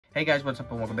Hey guys, what's up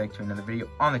and welcome back to another video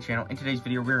on the channel. In today's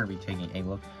video, we're going to be taking a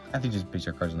look at the just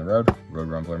Pixar cars on the road, Road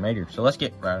Rumbler Major. So let's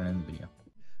get right into the video.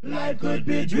 Life could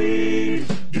be dreams.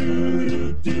 Life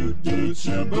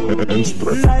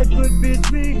could be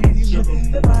dreams.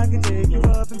 If I could take you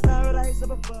up in paradise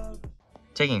up above.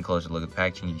 Taking a closer look at the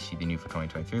packaging, you see the new for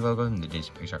 2023 logo, and the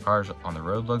Disney Pixar cars on the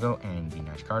road logo, and the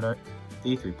nice card art,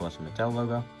 the 3 Plus Mattel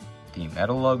logo, the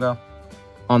metal logo.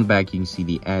 On the back, you can see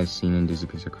the as seen in Disney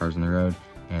Pixar cars on the road,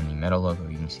 and the metal logo.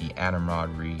 You can see Adam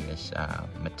Rodriguez,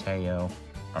 Mateo.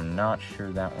 I'm not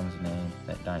sure that one's name,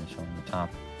 that dinosaur on the top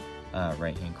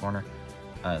right hand corner.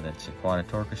 That's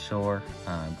Aquatorchosaur,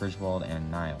 Griswold, and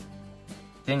Nile.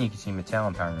 Then you can see Mattel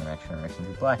empowering the next generation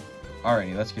to play.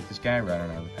 Alrighty, let's get this guy right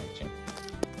on out of the packaging.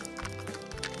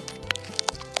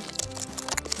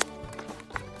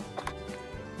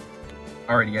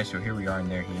 Alrighty guys, so here we are,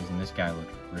 and there he is, and this guy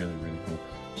looks really, really cool.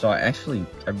 So I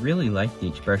really like the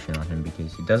expression on him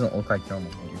because it doesn't look like normal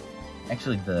Major.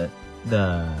 Actually, the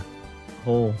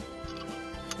whole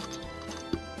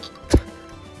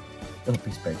little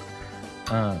piece of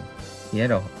paper. He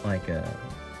had a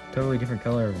totally different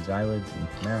color of his eyelids and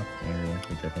mouth area,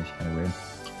 which I think is kind of weird.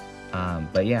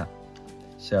 But yeah,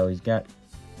 so he's got,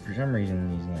 for some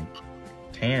reason, these like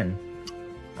tan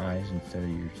eyes instead of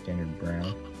your standard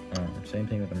brown. Same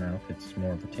thing with the mouth, it's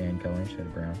more of a tan color instead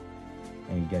of brown.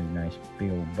 And you get a nice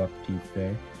big old buck teeth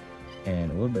there,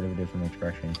 and a little bit of a different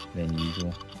expression than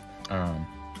usual. You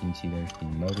can see there's the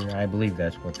motor. I believe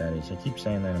that's what that is. I keep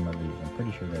saying that in my videos. I'm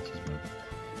pretty sure that's his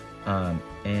motor.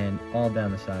 And all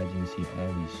down the sides, you can see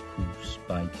all these cool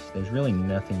spikes. There's really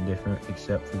nothing different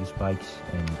except for the spikes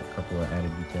and a couple of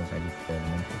added details I just failed to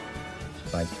mention.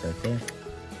 Spikes right there.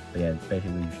 But yeah, it's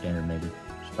basically your standard Major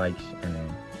spikes. And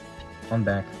then on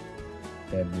back,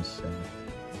 they have this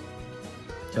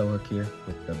toe hook here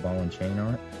with the ball and chain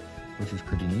on it, which is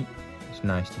pretty neat. It's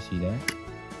nice to see that.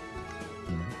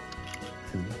 You know,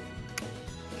 cool.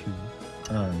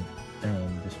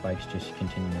 And the spikes just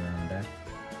continue around the back.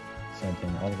 Same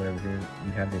thing all the way over here.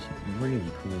 You have this really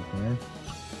cool hand.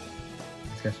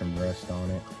 It's got some rust on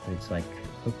it, but it's like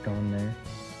hooked on there.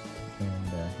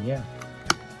 And yeah.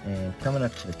 And coming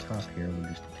up to the top here, we'll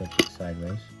just flip it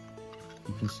sideways.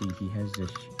 You can see he has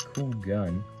this cool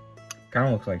gun. Kind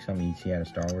of looks like something you'd see out of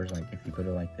Star Wars, like if you put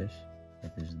it like this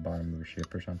is the bottom of a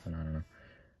ship or something, I don't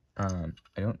know.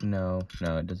 I don't know.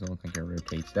 No, it doesn't look like it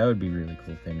rotates. That would be really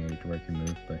cool if they made it to where it can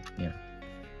move, but yeah.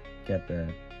 Got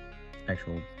the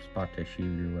actual spot to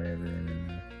shoot or whatever, and then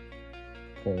the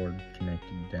cord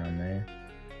connected down there.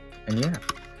 And yeah,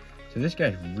 so this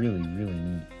guy's really, really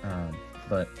neat.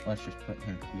 But let's just put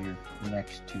him here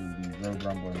next to the Road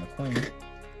Rumbler and the Queen.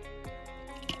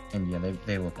 And yeah,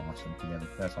 they look awesome together.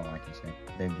 That's all I can say.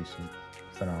 They just look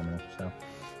phenomenal. So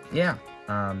yeah,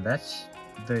 that's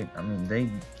they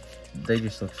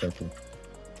just look so cool.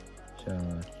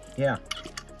 So yeah.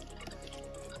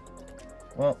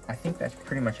 Well, I think that's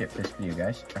pretty much it for this video,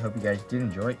 guys. I hope you guys did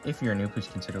enjoy. If you're new, please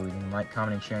consider leaving a like,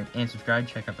 commenting, sharing, and subscribe.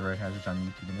 Check out the Road Hazards on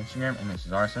YouTube and Instagram. And this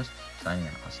is RSS signing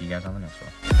out. I'll see you guys on the next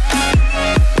one.